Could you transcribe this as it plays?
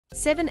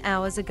7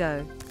 hours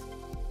ago.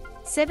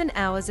 7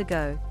 hours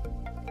ago.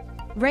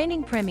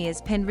 Reigning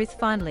premiers Penrith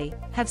finally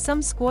have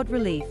some squad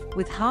relief,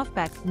 with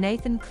halfback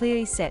Nathan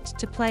Cleary set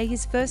to play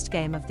his first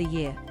game of the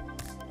year.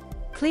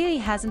 Cleary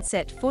hasn't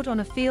set foot on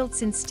a field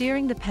since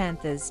steering the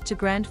Panthers to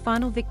grand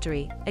final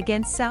victory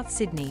against South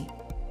Sydney,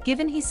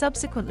 given he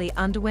subsequently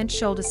underwent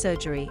shoulder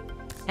surgery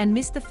and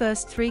missed the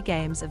first 3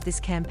 games of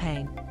this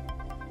campaign.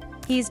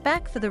 He is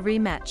back for the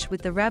rematch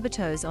with the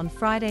Rabbitohs on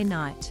Friday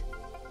night.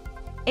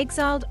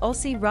 Exiled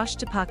Aussie rushed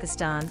to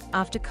Pakistan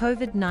after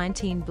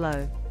COVID-19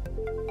 blow.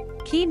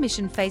 Key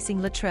mission facing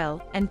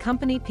Latrell and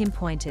Company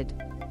pinpointed.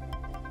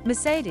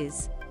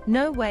 Mercedes,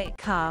 no way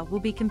car will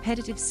be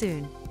competitive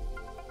soon.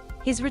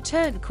 His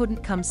return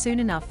couldn't come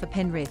soon enough for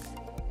Penrith,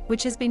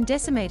 which has been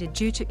decimated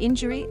due to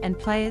injury and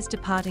players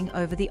departing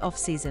over the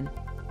offseason.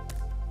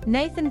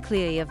 Nathan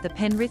Cleary of the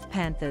Penrith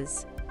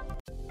Panthers.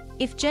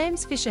 If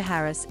James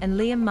Fisher-Harris and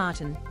Liam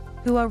Martin,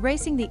 who are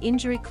racing the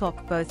injury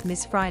clock, both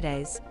miss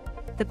Fridays,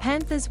 the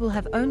Panthers will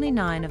have only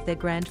 9 of their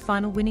grand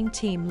final winning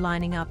team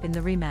lining up in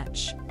the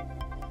rematch.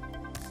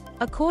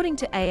 According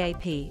to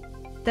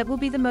AAP, that will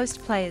be the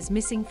most players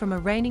missing from a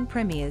reigning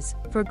premiers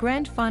for a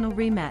grand final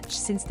rematch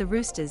since the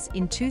Roosters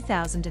in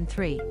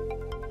 2003.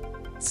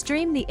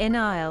 Stream the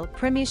NRL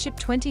Premiership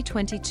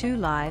 2022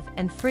 live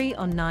and free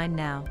on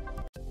 9Now.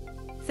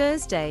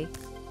 Thursday.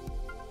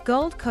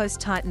 Gold Coast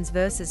Titans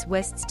vs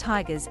Wests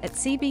Tigers at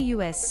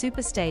CBUS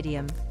Super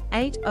Stadium,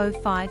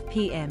 8:05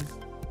 p.m.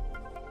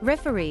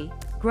 Referee,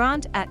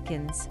 Grant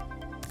Atkins.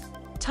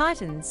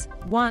 Titans,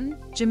 1,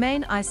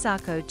 Jermaine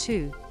Isako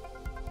 2.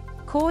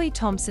 Corey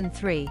Thompson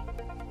 3.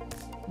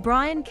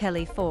 Brian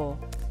Kelly 4.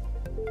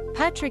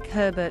 Patrick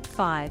Herbert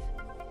 5.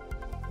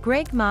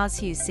 Greg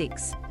Marshugh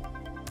 6.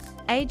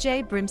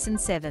 AJ Brimson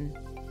 7.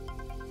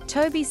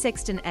 Toby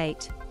Sexton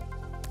 8.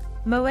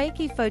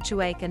 Moeki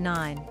Fotuaika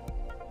 9.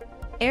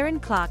 Aaron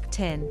Clark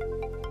 10.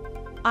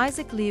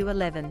 Isaac Liu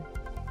 11.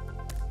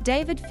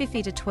 David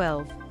Fifita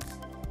 12.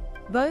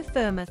 Bo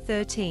Firma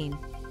 13.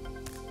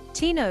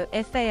 Tino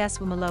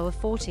Faswamaloa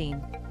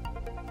 14.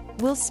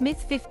 Will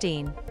Smith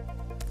 15.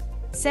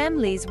 Sam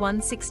Lees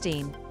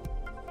 116.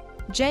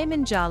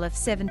 Jamin Jarlath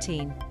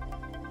 17.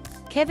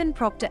 Kevin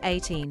Proctor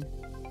 18.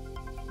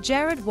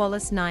 Jared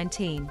Wallace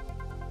 19.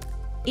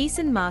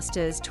 Eason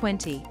Masters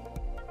 20.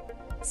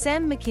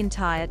 Sam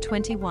McIntyre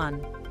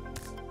 21.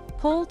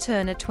 Paul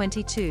Turner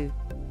 22.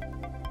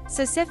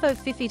 Sosefo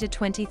Fifita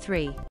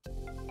 23.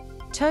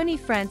 Tony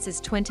Francis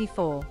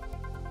 24.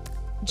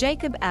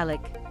 Jacob Alec.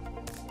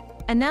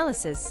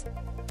 Analysis: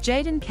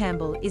 Jaden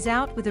Campbell is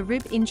out with a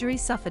rib injury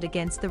suffered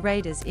against the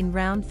Raiders in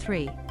round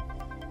 3.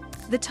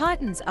 The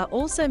Titans are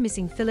also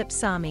missing Philip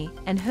Sami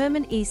and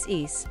Herman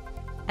Ease,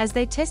 as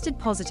they tested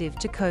positive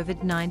to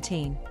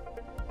COVID-19.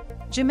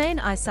 Jermaine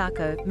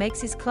Isako makes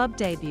his club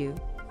debut,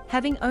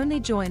 having only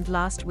joined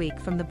last week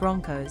from the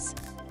Broncos.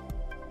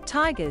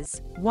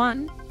 Tigers,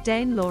 1,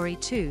 Dane Laurie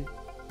 2.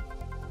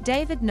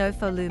 David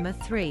Nofoluma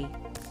 3.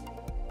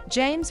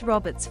 James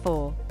Roberts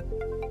 4.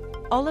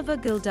 Oliver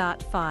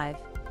Gildart 5.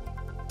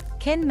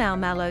 Ken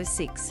Maumalo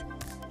 6.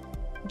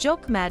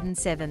 Jock Madden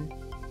 7.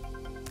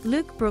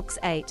 Luke Brooks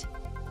 8.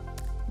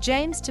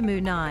 James Tamu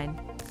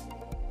 9.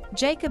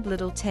 Jacob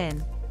Little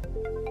 10.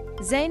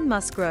 Zane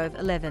Musgrove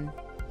 11.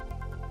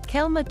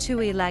 Kelma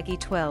Tuilagi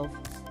 12.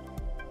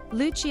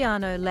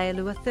 Luciano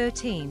Leilua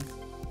 13.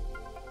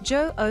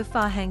 Joe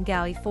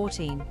Ofahangawi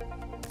 14.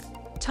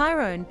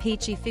 Tyrone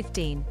Peachy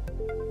 15.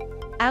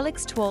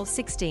 Alex Twal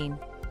 16.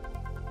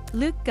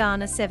 Luke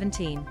Garner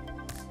 17.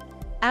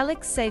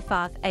 Alex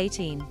Seyfarth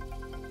 18.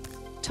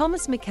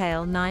 Thomas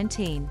McHale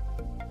 19.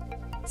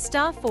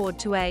 Star Ford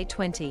to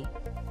A20.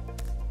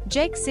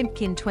 Jake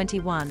Simpkin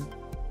 21.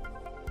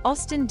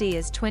 Austin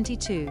Diaz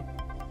 22.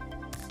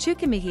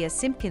 Tukamihia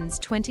Simpkins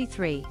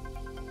 23.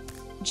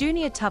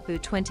 Junior Tapu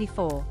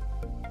 24.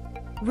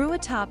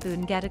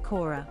 Ruatapu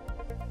Ngadakora.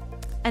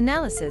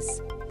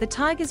 Analysis: the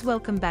Tigers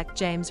welcome back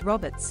James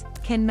Roberts,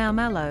 Ken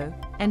Maumalo,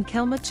 and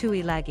Kelma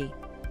Tuilagi.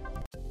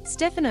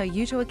 Stefano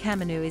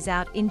Utoikamanu is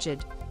out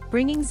injured,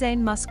 bringing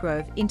Zane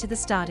Musgrove into the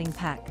starting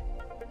pack.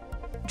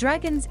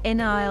 Dragons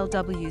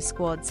NRLW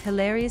squad's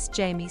hilarious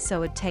Jamie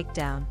Soward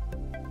takedown.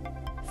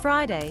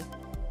 Friday.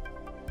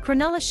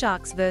 Cronulla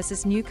Sharks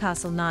vs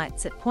Newcastle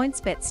Knights at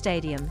PointsBet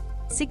Stadium,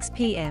 6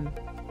 p.m.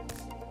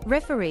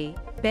 Referee,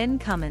 Ben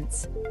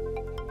Cummins.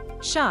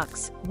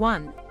 Sharks,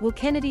 1, Will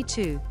Kennedy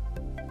 2.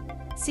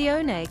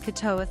 Sione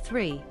Katoa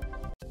 3.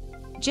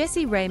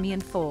 Jesse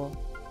Ramian 4.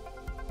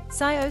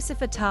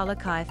 Siosifa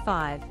Talakai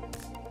 5.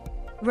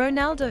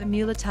 Ronaldo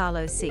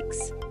Mulatalo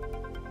 6.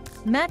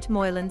 Matt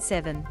Moylan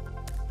 7.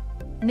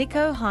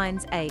 Nico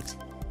Hines 8.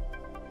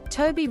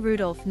 Toby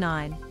Rudolph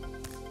 9.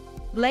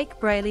 Blake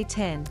Brayley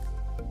 10.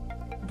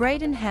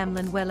 Braden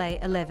Hamlin Welle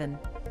 11.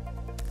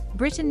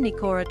 Britton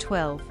Nikora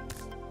 12.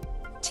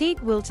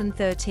 Teague Wilton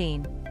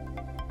 13.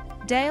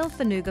 Dale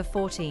Fanuga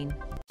 14.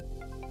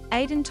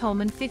 Aidan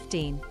Tolman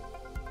 15.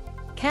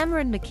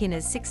 Cameron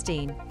McInnes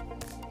 16.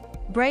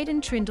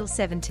 Braden Trindle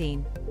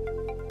 17.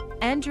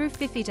 Andrew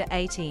Fifita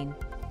 18.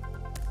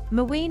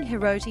 Maween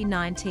Hiroti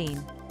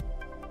 19.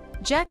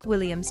 Jack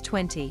Williams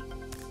 20.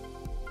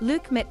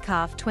 Luke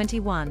Metcalf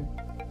 21.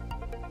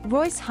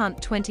 Royce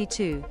Hunt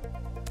 22.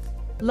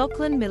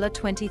 Lachlan Miller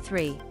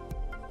 23.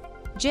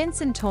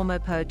 Jensen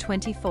Tormopo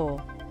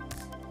 24.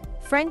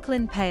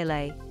 Franklin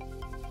Pele.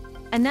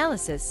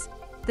 Analysis: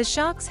 the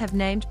Sharks have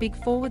named big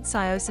forward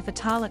Siosifa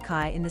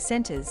Talakai in the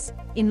centres,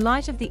 in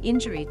light of the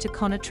injury to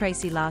Connor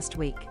Tracy last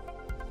week.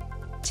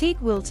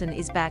 Teague Wilton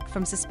is back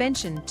from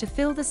suspension to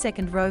fill the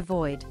second row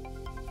void.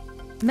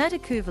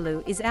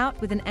 Matikuvalu is out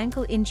with an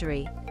ankle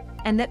injury,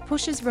 and that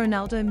pushes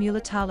Ronaldo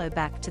Mulitalo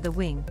back to the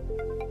wing.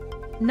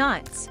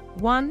 Knights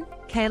 1,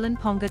 Kalen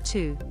Ponga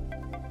 2.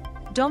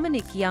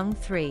 Dominic Young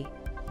 3.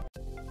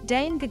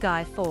 Dane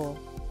Gagai 4.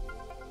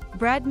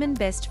 Bradman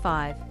Best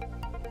 5.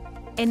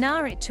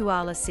 Enari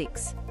Tuala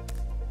 6.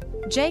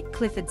 Jake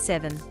Clifford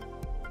 7.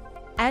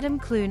 Adam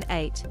Clune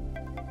 8.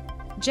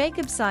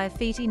 Jacob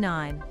Siafiti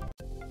 9.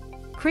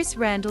 Chris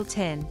Randall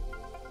 10.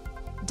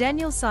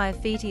 Daniel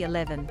Siafiti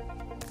 11.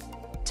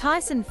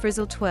 Tyson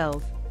Frizzle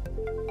 12.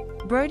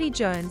 Brodie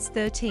Jones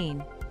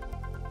 13.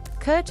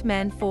 Kurt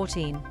Mann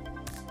 14.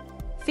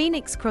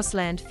 Phoenix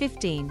Crossland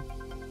 15.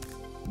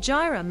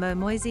 Jaira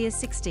Momoisia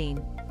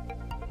 16.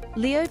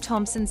 Leo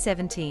Thompson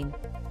 17.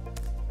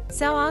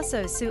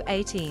 Sauaso Su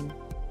 18.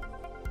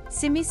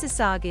 Simi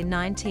Sasagi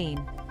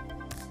 19.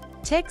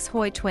 Tex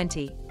Hoy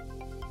 20.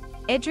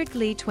 Edric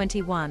Lee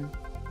 21.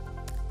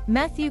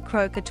 Matthew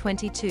Croker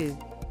 22.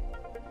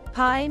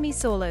 Paemi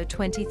Solo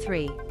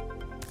 23.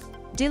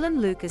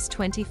 Dylan Lucas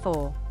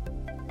 24.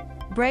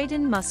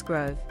 Braden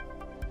Musgrove.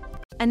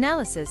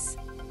 Analysis: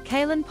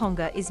 Kalen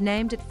Ponga is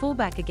named at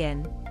fullback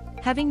again,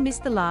 having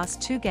missed the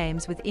last 2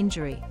 games with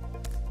injury.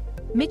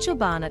 Mitchell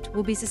Barnett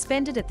will be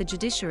suspended at the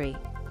judiciary,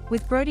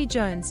 with Brodie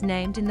Jones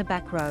named in the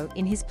back row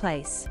in his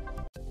place.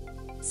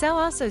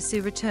 Sauaso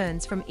Su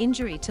returns from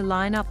injury to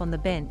line up on the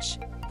bench,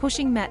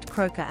 pushing Matt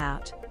Croker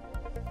out.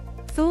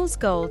 Fool's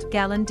Gold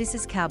Gallon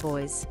disses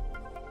Cowboys.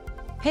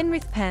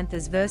 Penrith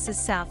Panthers vs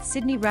South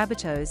Sydney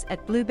Rabbitohs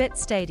at Bluebet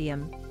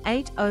Stadium,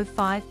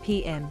 8:05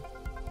 p.m.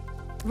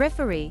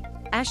 Referee,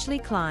 Ashley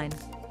Klein.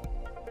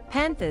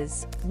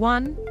 Panthers,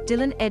 1,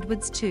 Dylan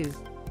Edwards 2.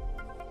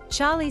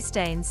 Charlie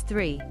Staines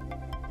 3.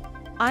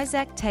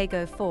 Isaac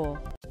Tago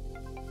 4.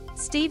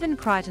 Stephen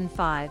Crichton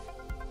 5.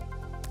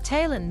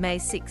 Taylor May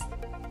 6.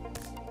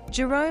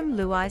 Jerome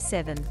Luai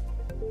 7.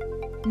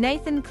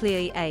 Nathan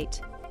Cleary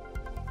 8.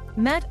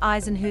 Matt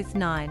Eisenhuth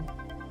 9.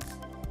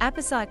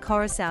 Apasai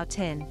Coruscant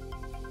 10.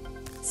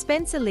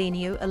 Spencer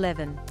Leniu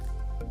 11.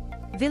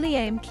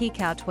 William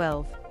Kikau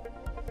 12.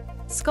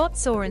 Scott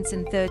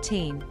Sorensen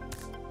 13.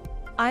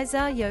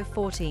 Isaiah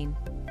 14.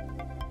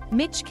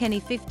 Mitch Kenny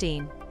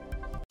 15.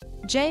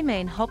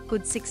 J-Main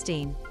Hopgood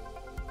 16.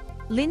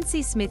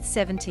 Lindsay Smith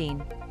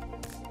 17.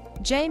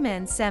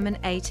 J-Man Salmon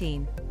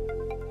 18.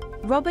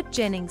 Robert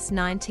Jennings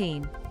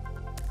 19.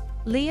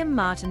 Liam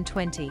Martin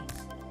 20.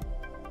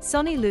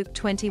 Sonny Luke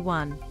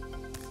 21.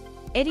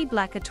 Eddie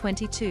Blacker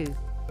 22.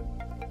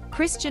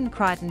 Christian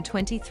Crichton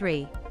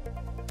 23.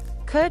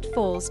 Kurt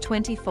Falls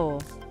 24.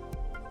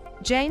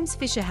 James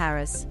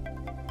Fisher-Harris.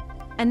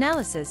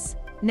 Analysis: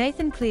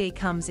 Nathan Cleary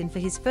comes in for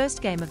his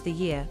first game of the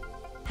year,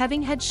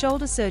 having had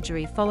shoulder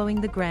surgery following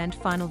the grand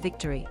final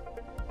victory.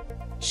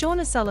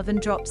 Sean O'Sullivan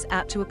drops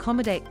out to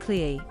accommodate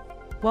Cleary,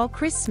 while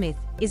Chris Smith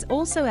is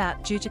also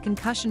out due to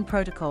concussion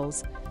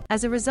protocols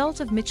as a result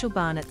of Mitchell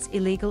Barnett's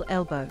illegal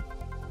elbow.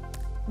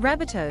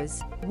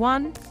 Rabbitohs,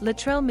 1,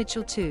 Latrell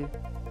Mitchell 2.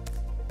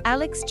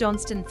 Alex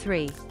Johnston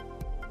 3.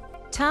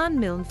 Tarn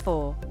Milne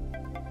 4.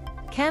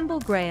 Campbell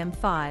Graham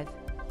 5.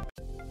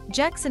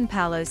 Jackson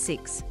Paulo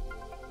 6.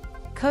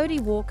 Cody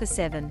Walker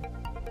 7.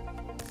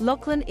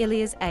 Lachlan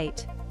Ilias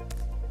 8.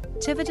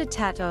 Tivita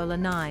Tatola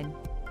 9.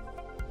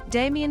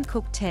 Damien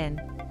Cook 10.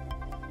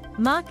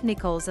 Mark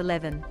Nichols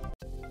 11.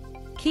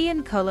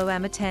 Kian Kolo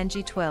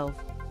Amatangi 12.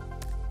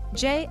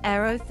 J.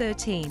 Arrow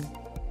 13.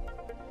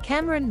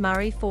 Cameron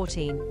Murray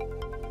 14.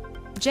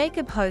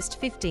 Jacob Host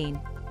 15.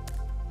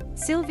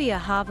 Sylvia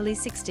Harvey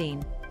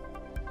 16.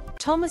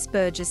 Thomas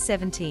Burgess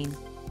 17.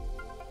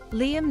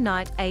 Liam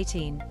Knight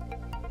 18.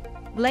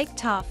 Blake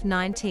Taff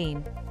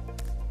 19.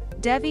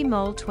 Davy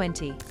Mole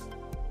 20.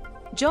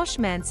 Josh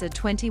Manser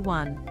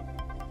 21.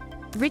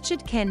 Richard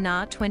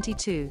Kennar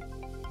 22.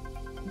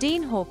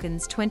 Dean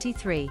Hawkins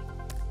 23.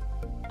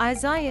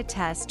 Isaiah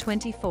Tass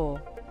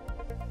 24.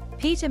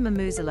 Peter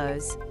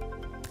Mamuzalos.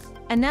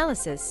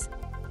 Analysis: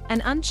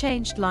 an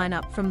unchanged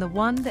lineup from the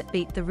one that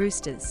beat the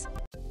Roosters.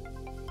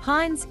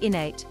 Hines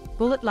innate,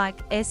 bullet-like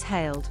S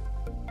hailed.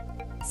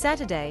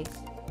 Saturday: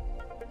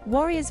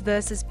 Warriors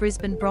vs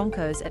Brisbane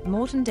Broncos at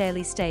Moreton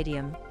Daily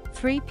Stadium,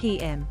 3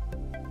 p.m.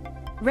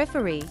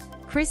 Referee,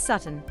 Chris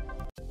Sutton.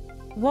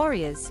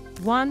 Warriors,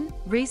 1,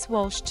 Reece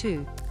Walsh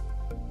 2.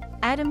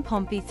 Adam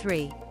Pompey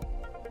 3.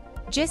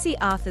 Jesse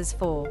Arthurs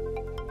 4.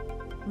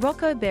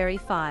 Rocco Berry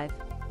 5.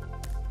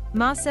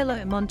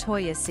 Marcelo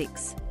Montoya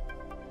 6.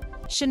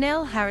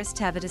 Chanel Harris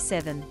Tavita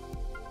 7.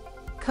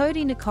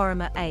 Cody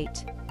Nikorima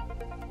 8.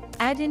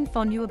 Adin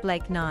Fonua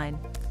Blake 9.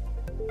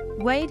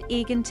 Wade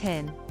Egan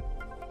 10.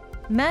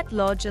 Matt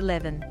Lodge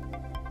 11.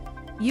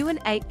 Ewan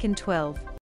Aitken 12.